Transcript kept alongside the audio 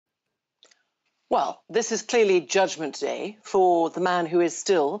Well, this is clearly Judgment Day for the man who is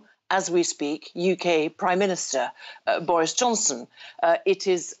still, as we speak, UK Prime Minister Boris Johnson. It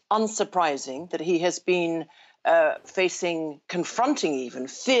is unsurprising that he has been confronting even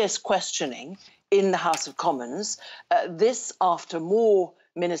fierce questioning in the House of Commons. This after more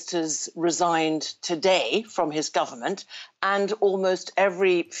ministers resigned today from his government, and almost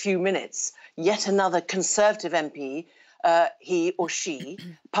every few minutes, yet another Conservative MP, he or she,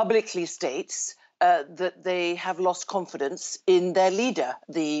 publicly states that they have lost confidence in their leader,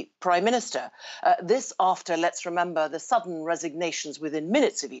 the Prime Minister. This after, let's remember, the sudden resignations within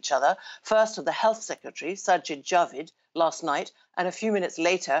minutes of each other, first of the Health Secretary, Sajid Javid, last night, and a few minutes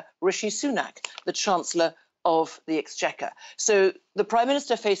later, Rishi Sunak, the Chancellor of the Exchequer. So the Prime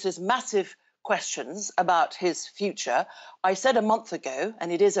Minister faces massive questions about his future. I said a month ago,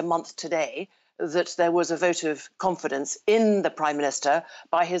 and it is a month today, that there was a vote of confidence in the Prime Minister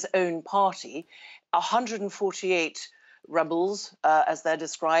by his own party. 148 rebels, as they're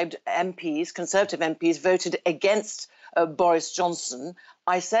described, MPs, Conservative MPs, voted against Boris Johnson.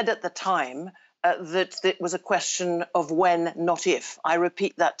 I said at the time that it was a question of when, not if. I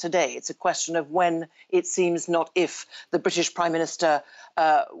repeat that today. It's a question of when, it seems, not if, the British Prime Minister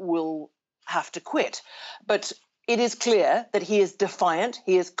will have to quit. But it is clear that he is defiant,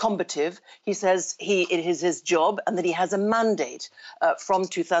 he is combative. He says it is his job and that he has a mandate from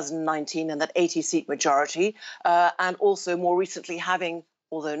 2019 and that 80-seat majority, and also more recently having,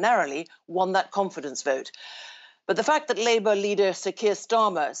 although narrowly, won that confidence vote. But the fact that Labour leader Sir Keir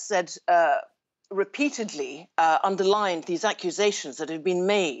Starmer said repeatedly underlined these accusations that have been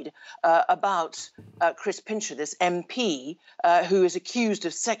made about Chris Pincher, this MP, who is accused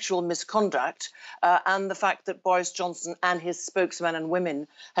of sexual misconduct, and the fact that Boris Johnson and his spokesmen and women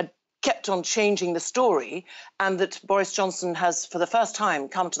had kept on changing the story, and that Boris Johnson has, for the first time,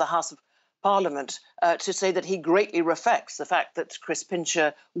 come to the House of Parliament to say that he greatly reflects the fact that Chris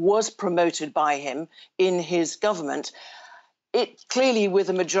Pincher was promoted by him in his government. It clearly, with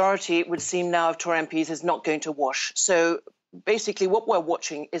a majority, it would seem now of Tory MPs, is not going to wash. So basically what we're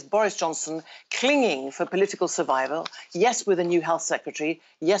watching is Boris Johnson clinging for political survival, yes, with a new health secretary,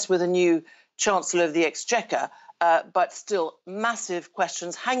 yes, with a new Chancellor of the Exchequer, but still massive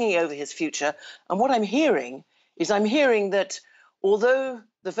questions hanging over his future. And what I'm hearing that although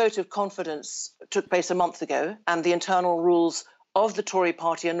the vote of confidence took place a month ago and the internal rules of the Tory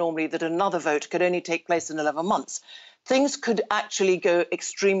party are normally that another vote could only take place in 11 months, things could actually go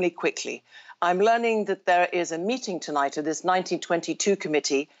extremely quickly. I'm learning that there is a meeting tonight of this 1922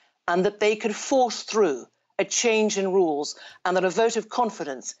 committee and that they could force through a change in rules and that a vote of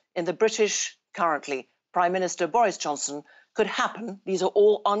confidence in the British, currently, Prime Minister Boris Johnson could happen. These are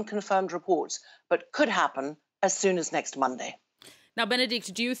all unconfirmed reports, but could happen as soon as next Monday. Now,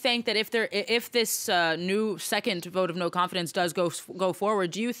 Benedict, do you think that if this new second vote of no confidence does go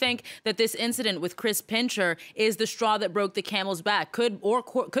forward, do you think that this incident with Chris Pincher is the straw that broke the camel's back? Could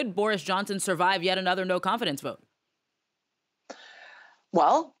Boris Johnson survive yet another no confidence vote?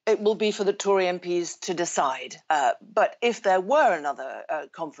 Well, it will be for the Tory MPs to decide. But if there were another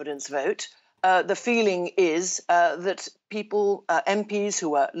confidence vote, the feeling is that people, MPs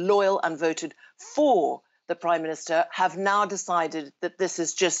who are loyal and voted for the Prime Minister, have now decided that this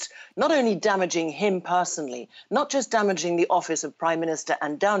is just not only damaging him personally, not just damaging the office of Prime Minister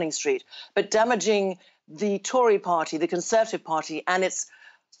and Downing Street, but damaging the Tory party, the Conservative Party, and its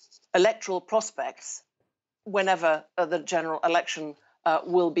electoral prospects whenever the general election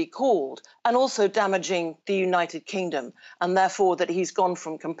will be called, and also damaging the United Kingdom, and therefore that he's gone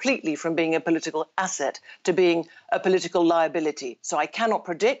completely from being a political asset to being a political liability. So I cannot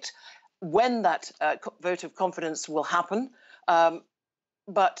predict when that vote of confidence will happen,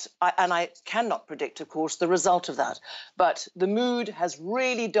 but I cannot predict, of course, the result of that. But the mood has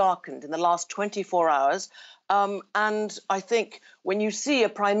really darkened in the last 24 hours. And I think when you see a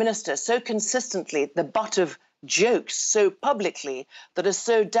Prime Minister so consistently the butt of jokes so publicly that are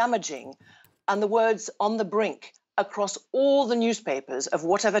so damaging, and the words "on the brink" across all the newspapers of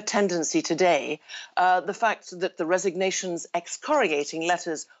whatever tendency today, the fact that the resignations excoriating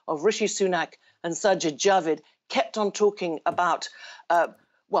letters of Rishi Sunak and Sajid Javid kept on talking about,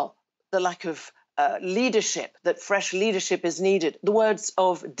 the lack of leadership, that fresh leadership is needed, the words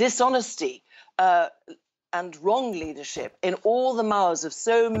of dishonesty and wrong leadership in all the mouths of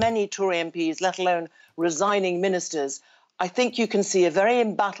so many Tory MPs, let alone resigning ministers. I think you can see a very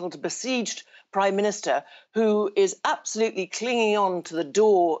embattled, besieged Prime Minister who is absolutely clinging on to the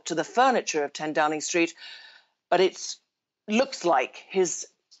door, to the furniture of 10 Downing Street. But it looks like his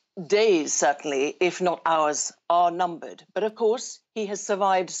days, certainly, if not hours, are numbered. But of course, he has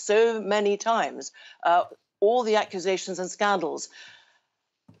survived so many times, all the accusations and scandals.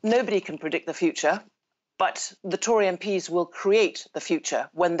 Nobody can predict the future, but the Tory MPs will create the future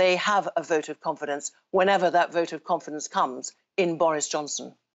when they have a vote of confidence, whenever that vote of confidence comes, in Boris Johnson.